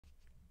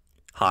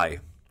Hi,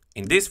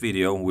 in this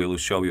video we will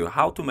show you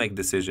how to make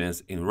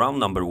decisions in round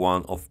number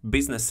 1 of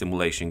business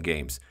simulation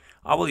games.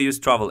 I will use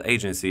travel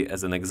agency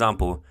as an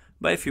example,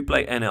 but if you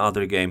play any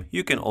other game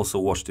you can also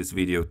watch this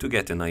video to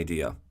get an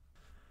idea.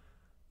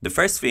 The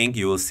first thing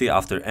you will see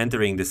after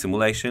entering the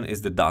simulation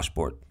is the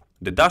dashboard.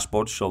 The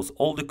dashboard shows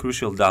all the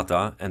crucial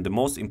data and the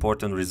most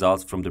important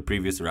results from the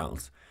previous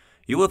rounds.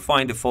 You will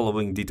find the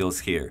following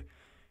details here: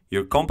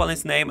 your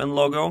company's name and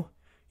logo,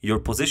 your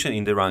position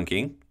in the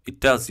ranking.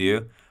 It tells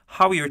you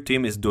how your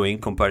team is doing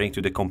comparing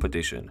to the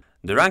competition.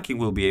 The ranking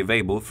will be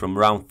available from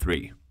round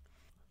 3.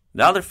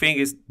 The other thing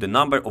is the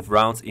number of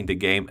rounds in the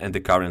game and the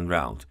current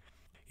round.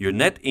 Your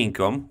net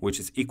income, which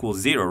is equal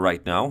 0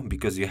 right now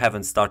because you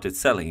haven't started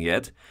selling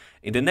yet.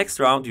 In the next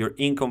round, your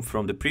income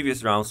from the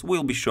previous rounds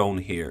will be shown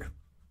here.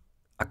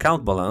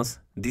 Account balance.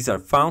 These are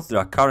funds that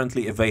are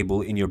currently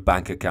available in your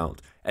bank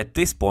account. At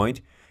this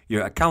point,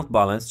 your account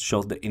balance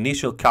shows the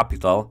initial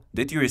capital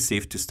that you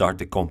received to start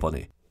the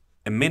company.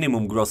 A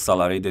minimum gross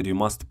salary that you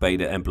must pay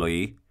the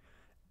employee.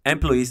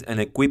 Employees and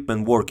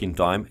equipment working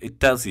time.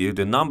 It tells you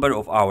the number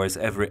of hours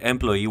every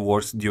employee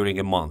works during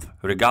a month,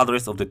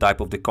 regardless of the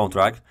type of the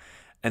contract,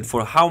 and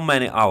for how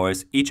many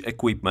hours each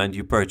equipment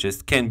you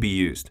purchased can be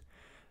used.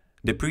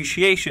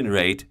 Depreciation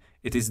rate.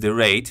 It is the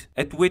rate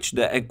at which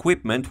the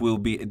equipment will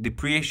be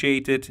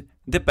depreciated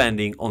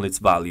depending on its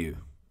value.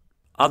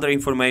 Other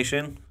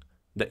information: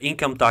 the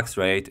income tax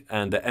rate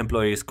and the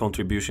employee's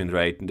contribution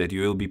rate that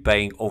you will be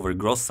paying over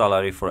gross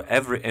salary for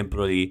every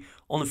employee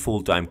on a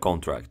full-time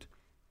contract.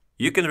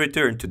 You can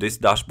return to this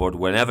dashboard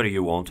whenever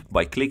you want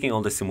by clicking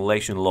on the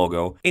simulation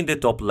logo in the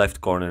top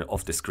left corner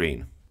of the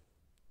screen.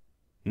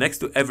 Next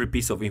to every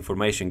piece of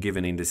information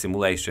given in the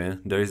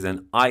simulation, there is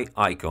an eye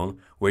icon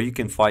where you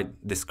can find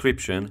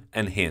description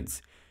and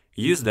hints.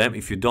 Use them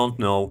if you don't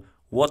know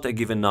what a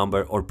given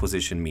number or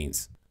position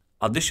means.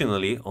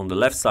 Additionally, on the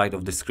left side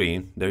of the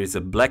screen, there is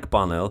a black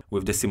panel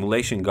with the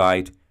simulation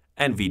guide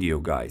and video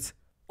guides.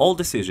 All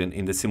decisions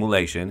in the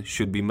simulation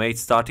should be made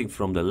starting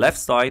from the left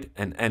side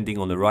and ending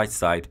on the right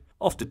side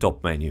of the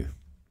top menu.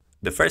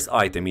 The first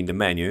item in the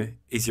menu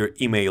is your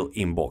email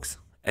inbox.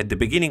 At the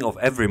beginning of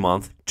every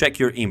month, check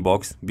your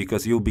inbox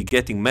because you'll be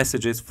getting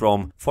messages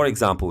from, for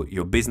example,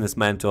 your business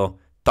mentor,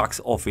 tax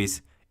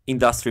office,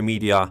 industry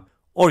media,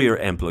 or your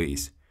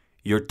employees.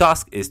 Your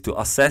task is to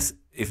assess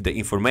if the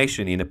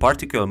information in a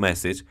particular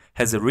message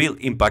has a real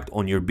impact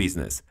on your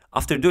business.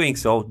 After doing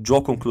so,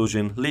 draw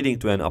conclusion leading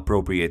to an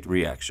appropriate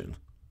reaction.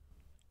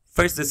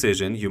 First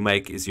decision you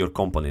make is your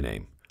company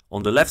name.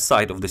 On the left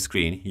side of the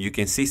screen, you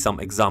can see some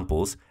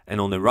examples,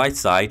 and on the right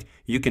side,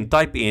 you can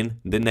type in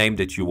the name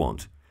that you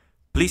want.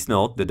 Please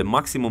note that the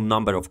maximum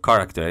number of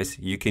characters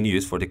you can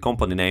use for the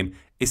company name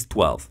is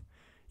 12.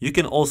 You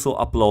can also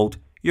upload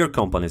your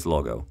company's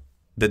logo.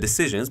 The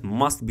decisions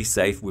must be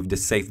saved with the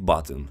Save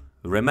button.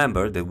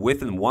 Remember that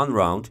within one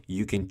round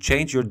you can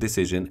change your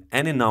decision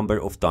any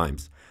number of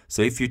times.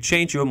 So if you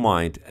change your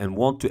mind and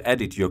want to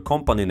edit your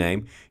company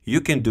name, you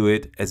can do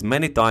it as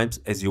many times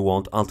as you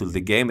want until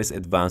the game is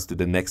advanced to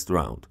the next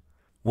round.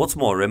 What's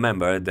more,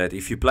 remember that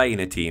if you play in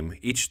a team,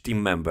 each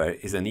team member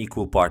is an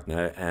equal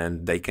partner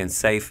and they can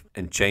save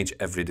and change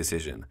every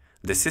decision.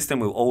 The system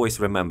will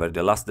always remember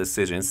the last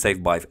decision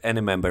saved by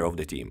any member of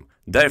the team.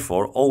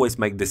 Therefore, always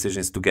make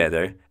decisions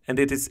together, and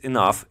it is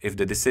enough if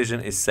the decision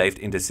is saved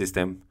in the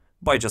system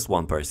by just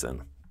one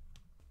person.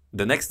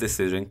 The next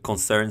decision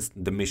concerns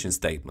the mission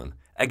statement.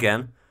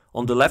 Again,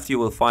 on the left you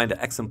will find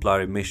the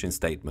exemplary mission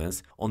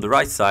statements. On the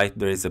right side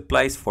there is a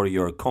place for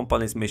your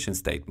company's mission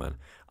statement.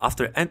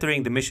 After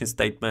entering the mission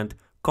statement,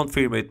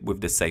 confirm it with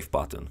the Save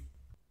button.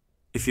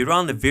 If you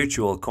run a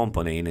virtual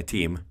company in a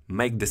team,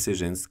 make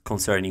decisions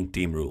concerning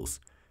team rules.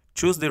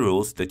 Choose the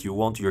rules that you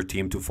want your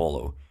team to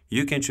follow.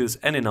 You can choose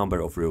any number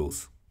of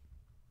rules.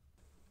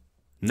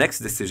 Next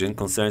decision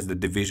concerns the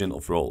division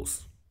of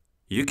roles.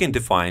 You can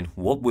define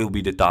what will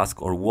be the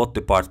task or what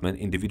department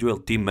individual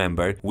team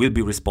member will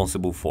be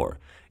responsible for.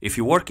 If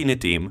you work in a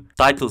team,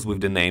 titles with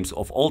the names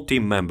of all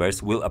team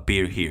members will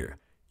appear here.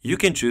 You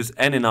can choose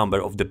any number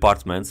of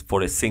departments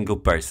for a single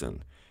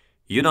person.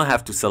 You don't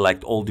have to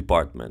select all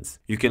departments.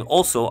 You can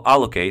also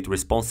allocate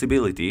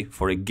responsibility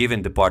for a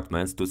given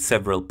department to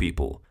several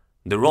people.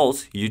 The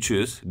roles you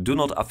choose do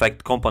not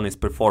affect company's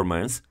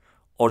performance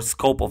or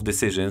scope of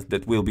decisions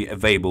that will be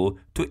available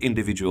to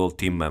individual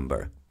team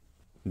member.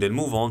 Then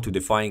move on to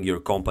defining your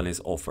company's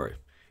offer.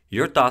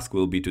 Your task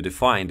will be to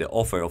define the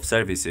offer of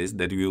services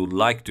that you would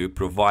like to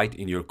provide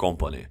in your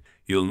company.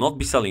 You will not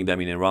be selling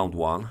them in round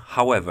 1,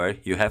 however,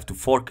 you have to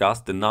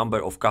forecast the number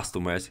of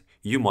customers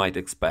you might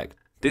expect.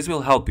 This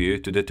will help you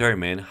to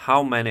determine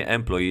how many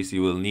employees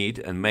you will need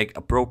and make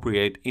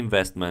appropriate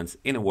investments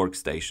in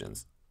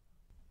workstations.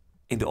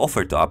 In the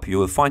Offer tab, you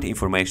will find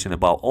information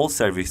about all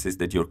services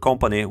that your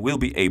company will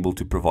be able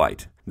to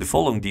provide. The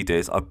following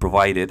details are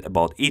provided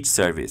about each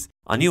service.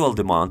 Annual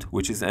demand,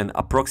 which is an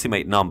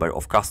approximate number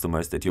of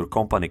customers that your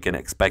company can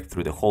expect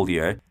through the whole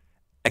year.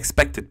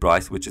 Expected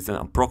price, which is an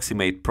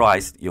approximate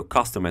price your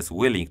customers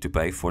willing to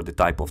pay for the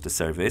type of the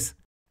service.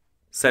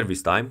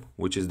 Service time,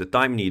 which is the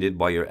time needed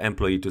by your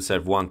employee to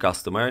serve one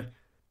customer.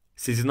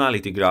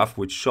 seasonality graph,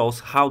 which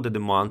shows how the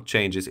demand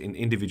changes in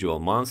individual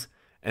months,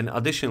 and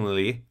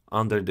additionally,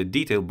 under the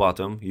detail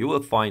button, you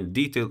will find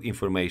detailed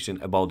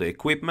information about the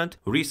equipment,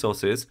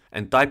 resources,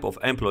 and type of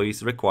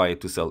employees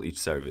required to sell each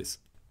service.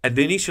 At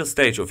the initial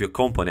stage of your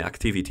company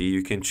activity,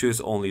 you can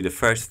choose only the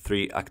first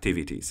 3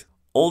 activities.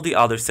 All the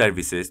other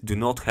services do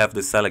not have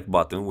the select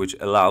button which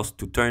allows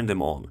to turn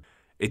them on.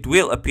 It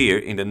will appear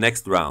in the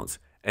next rounds,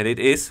 and it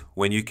is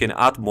when you can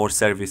add more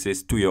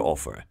services to your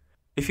offer.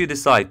 If you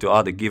decide to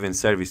add a given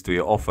service to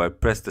your offer,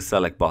 press the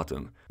select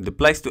button. The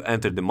place to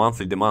enter the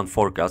monthly demand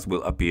forecast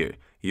will appear.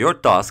 Your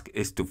task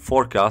is to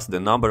forecast the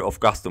number of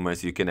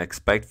customers you can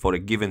expect for a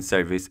given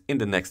service in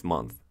the next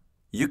month.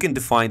 You can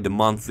define the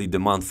monthly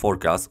demand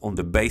forecast on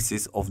the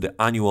basis of the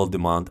annual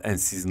demand and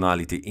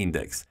seasonality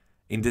index.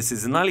 In the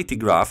seasonality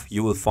graph,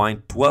 you will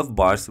find 12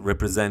 bars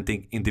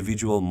representing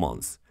individual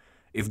months.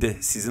 If the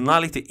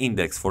seasonality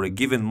index for a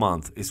given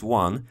month is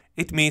 1,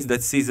 it means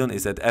that season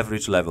is at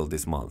average level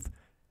this month.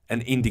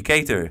 An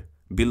indicator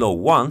below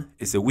 1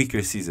 is a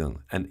weaker season.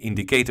 An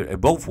indicator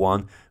above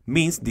 1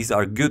 means these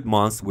are good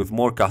months with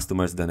more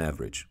customers than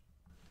average.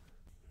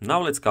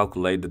 Now let's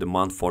calculate the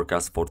demand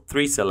forecast for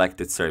 3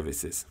 selected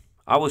services.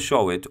 I will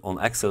show it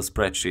on Excel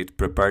spreadsheet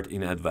prepared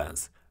in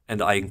advance,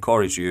 and I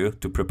encourage you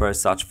to prepare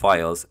such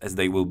files as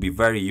they will be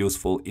very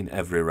useful in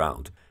every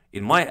round.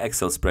 In my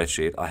Excel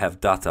spreadsheet, I have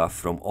data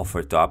from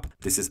Offer tab.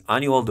 This is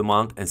annual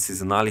demand and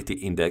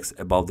seasonality index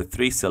about the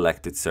 3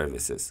 selected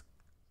services.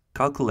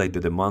 Calculate the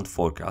demand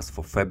forecast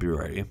for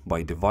February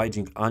by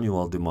dividing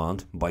annual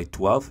demand by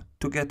 12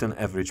 to get an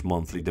average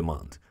monthly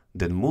demand.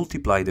 Then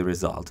multiply the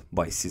result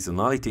by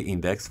seasonality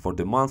index for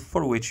the month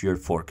for which you're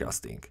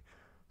forecasting.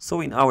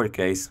 So in our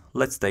case,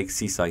 let's take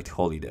seaside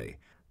holiday.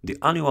 The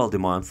annual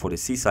demand for the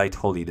seaside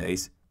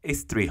holidays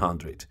is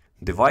 300.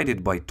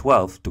 Divided by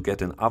 12 to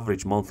get an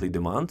average monthly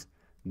demand,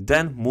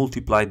 then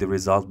multiply the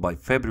result by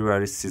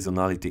February's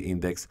seasonality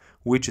index,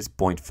 which is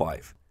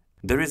 0.5.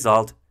 The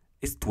result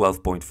is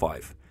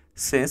 12.5.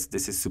 Since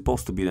this is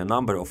supposed to be the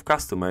number of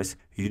customers,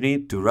 you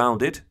need to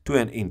round it to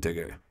an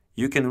integer.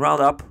 You can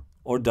round up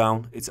or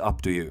down, it's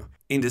up to you.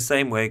 In the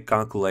same way,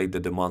 calculate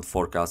the demand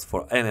forecast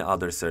for any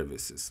other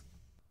services.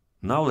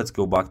 Now let's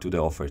go back to the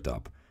Offer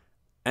tab.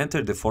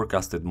 Enter the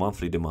forecasted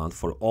monthly demand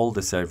for all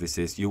the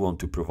services you want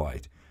to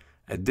provide.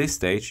 At this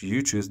stage,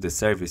 you choose the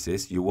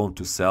services you want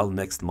to sell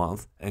next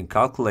month and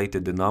calculate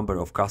the number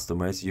of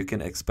customers you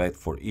can expect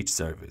for each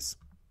service.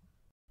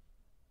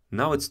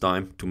 Now it's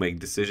time to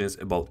make decisions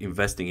about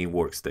investing in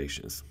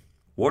workstations.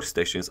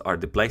 Workstations are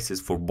the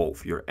places for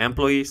both your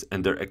employees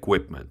and their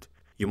equipment.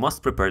 You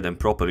must prepare them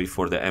properly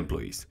for the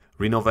employees,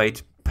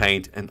 renovate,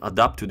 paint, and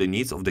adapt to the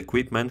needs of the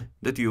equipment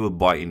that you will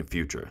buy in the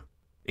future.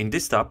 In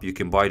this tab, you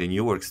can buy the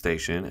new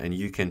workstation and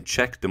you can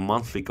check the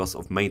monthly cost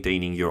of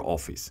maintaining your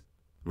office.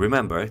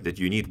 Remember that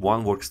you need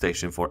 1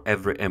 workstation for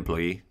every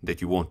employee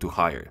that you want to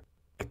hire.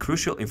 A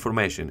crucial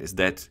information is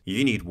that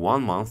you need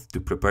 1 month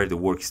to prepare the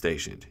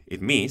workstation.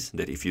 It means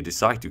that if you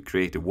decide to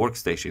create a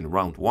workstation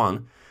round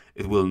 1,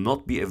 it will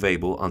not be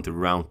available until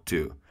round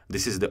 2.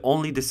 This is the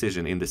only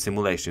decision in the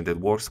simulation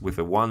that works with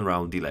a 1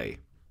 round delay.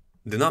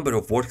 The number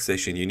of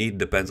workstations you need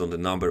depends on the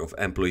number of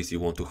employees you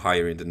want to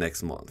hire in the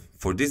next month.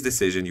 For this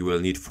decision, you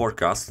will need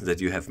forecasts that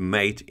you have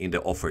made in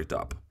the Offer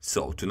tab.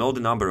 So, to know the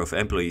number of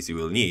employees you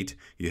will need,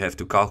 you have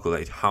to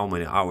calculate how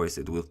many hours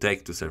it will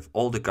take to serve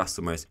all the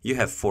customers you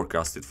have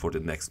forecasted for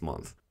the next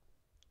month.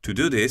 To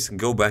do this,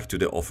 go back to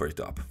the Offer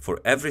tab. For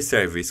every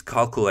service,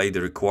 calculate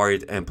the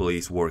required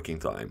employees' working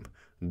time.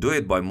 Do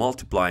it by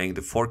multiplying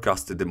the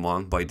forecasted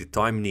demand by the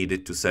time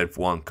needed to serve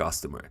 1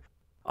 customer.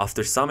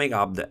 After summing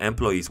up the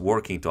employee's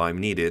working time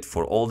needed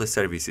for all the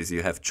services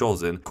you have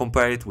chosen,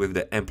 compare it with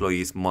the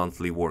employee's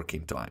monthly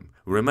working time.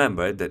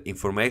 Remember that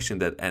information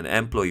that an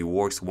employee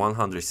works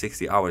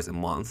 160 hours a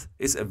month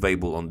is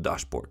available on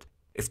dashboard.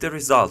 If the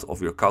result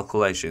of your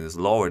calculation is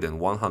lower than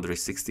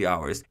 160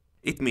 hours,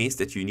 it means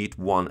that you need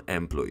 1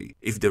 employee.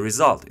 If the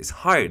result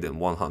is higher than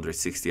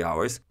 160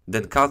 hours,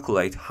 then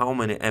calculate how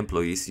many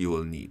employees you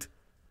will need.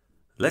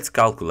 Let's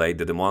calculate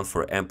the demand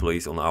for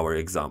employees on our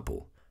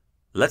example.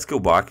 Let's go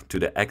back to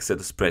the Excel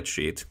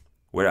spreadsheet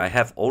where I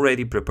have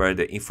already prepared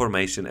the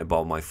information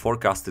about my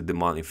forecasted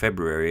demand in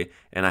February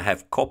and I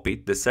have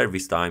copied the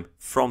service time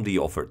from the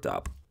Offer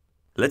tab.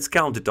 Let's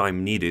count the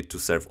time needed to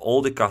serve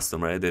all the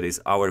customers, that is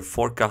our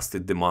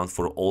forecasted demand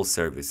for all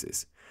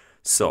services.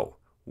 So,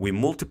 we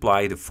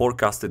multiply the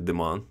forecasted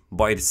demand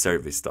by the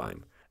service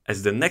time.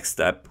 As the next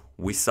step,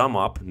 we sum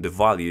up the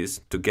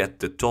values to get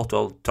the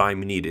total time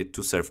needed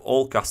to serve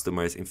all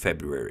customers in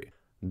February.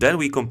 Then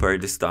we compare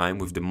this time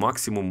with the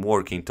maximum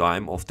working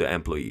time of the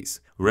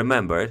employees.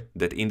 Remember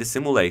that in the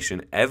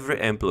simulation, every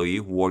employee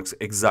works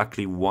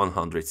exactly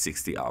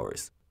 160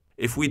 hours.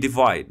 If we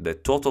divide the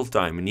total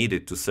time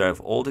needed to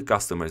serve all the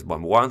customers by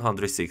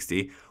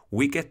 160,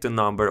 we get the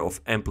number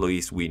of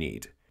employees we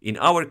need. In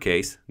our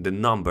case, the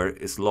number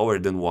is lower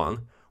than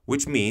 1,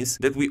 which means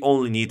that we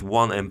only need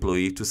 1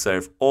 employee to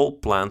serve all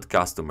planned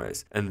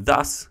customers, and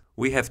thus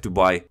we have to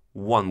buy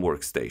 1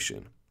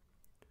 workstation.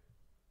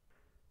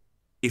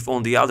 If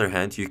on the other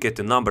hand you get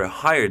a number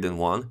higher than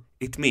 1,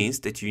 It means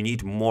that you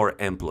need more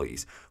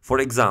employees. For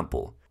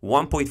example,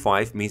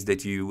 1.5 means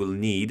that you will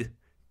need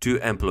 2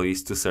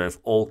 employees to serve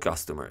all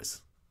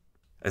customers.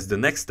 As the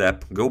next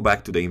step, go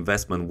back to the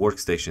Investment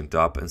Workstation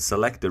tab and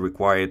select the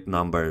required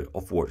number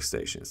of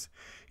workstations.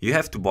 You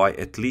have to buy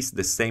at least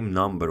the same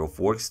number of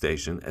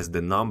workstations as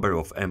the number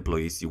of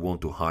employees you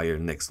want to hire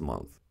next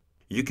month.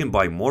 You can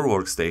buy more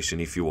workstation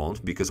if you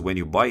want, because when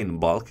you buy in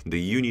bulk, the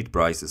unit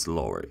price is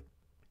lower.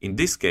 In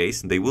this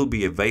case, they will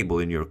be available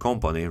in your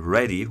company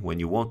ready when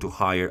you want to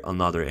hire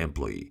another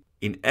employee.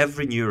 In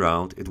every new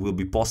round, it will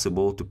be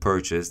possible to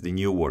purchase the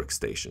new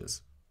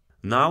workstations.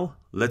 Now,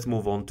 let's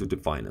move on to the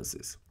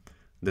finances.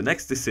 The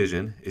next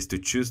decision is to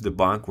choose the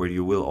bank where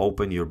you will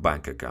open your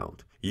bank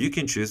account. You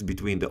can choose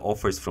between the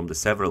offers from the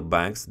several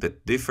banks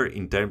that differ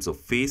in terms of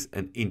fees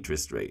and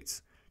interest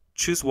rates.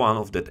 Choose one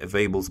of that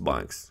available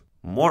banks.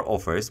 More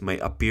offers may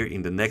appear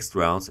in the next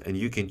rounds and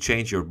you can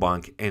change your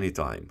bank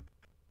anytime.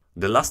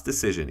 The last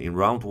decision in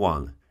round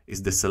 1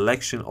 is the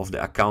selection of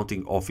the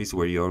accounting office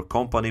where your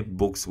company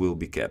books will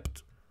be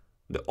kept.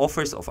 The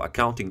offers of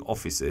accounting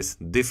offices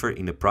differ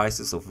in the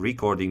prices of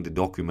recording the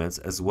documents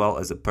as well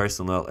as the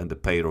personnel and the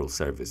payroll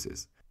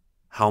services.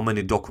 How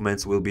many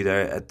documents will be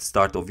there at the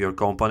start of your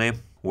company?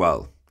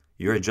 Well,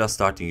 you're just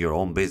starting your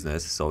own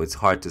business, so it's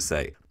hard to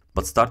say.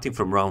 But starting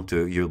from round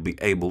 2, you'll be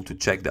able to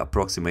check the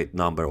approximate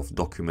number of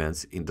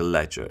documents in the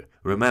ledger.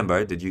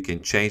 Remember that you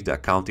can change the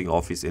accounting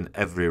office in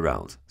every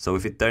round. So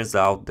if it turns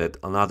out that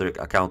another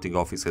accounting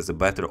office has a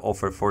better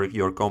offer for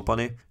your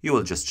company, you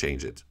will just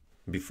change it.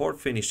 Before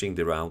finishing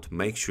the round,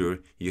 make sure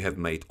you have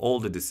made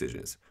all the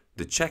decisions.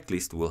 The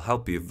checklist will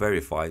help you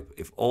verify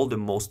if all the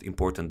most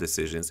important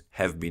decisions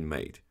have been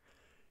made.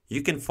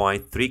 You can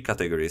find 3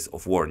 categories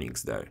of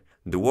warnings there.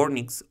 The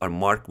warnings are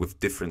marked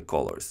with different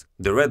colors.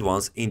 The red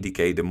ones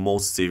indicate the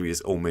most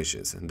serious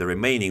omissions. The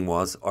remaining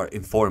ones are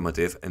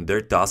informative and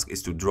their task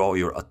is to draw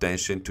your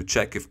attention to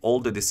check if all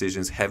the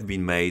decisions have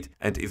been made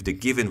and if the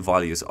given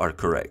values are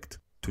correct.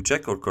 To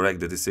check or correct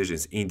the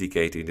decisions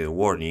indicated in the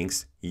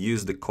warnings,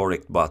 use the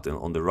correct button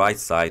on the right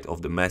side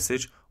of the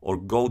message or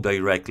go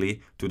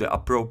directly to the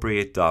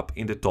appropriate tab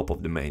in the top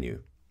of the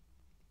menu.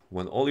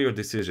 When all your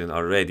decisions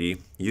are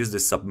ready, use the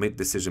Submit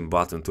Decision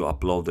button to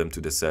upload them to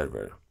the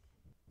server.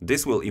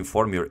 This will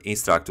inform your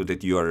instructor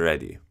that you are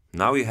ready.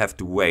 Now you have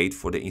to wait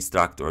for the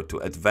instructor to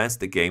advance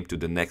the game to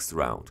the next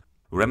round.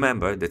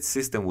 Remember that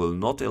system will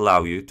not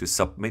allow you to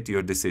submit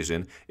your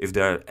decision if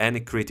there are any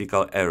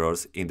critical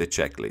errors in the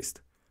checklist.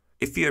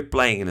 If you are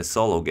playing in a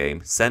solo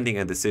game, sending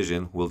a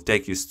decision will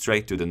take you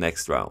straight to the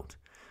next round.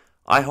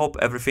 I hope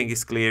everything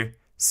is clear.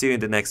 See you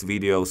in the next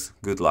videos.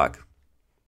 Good luck.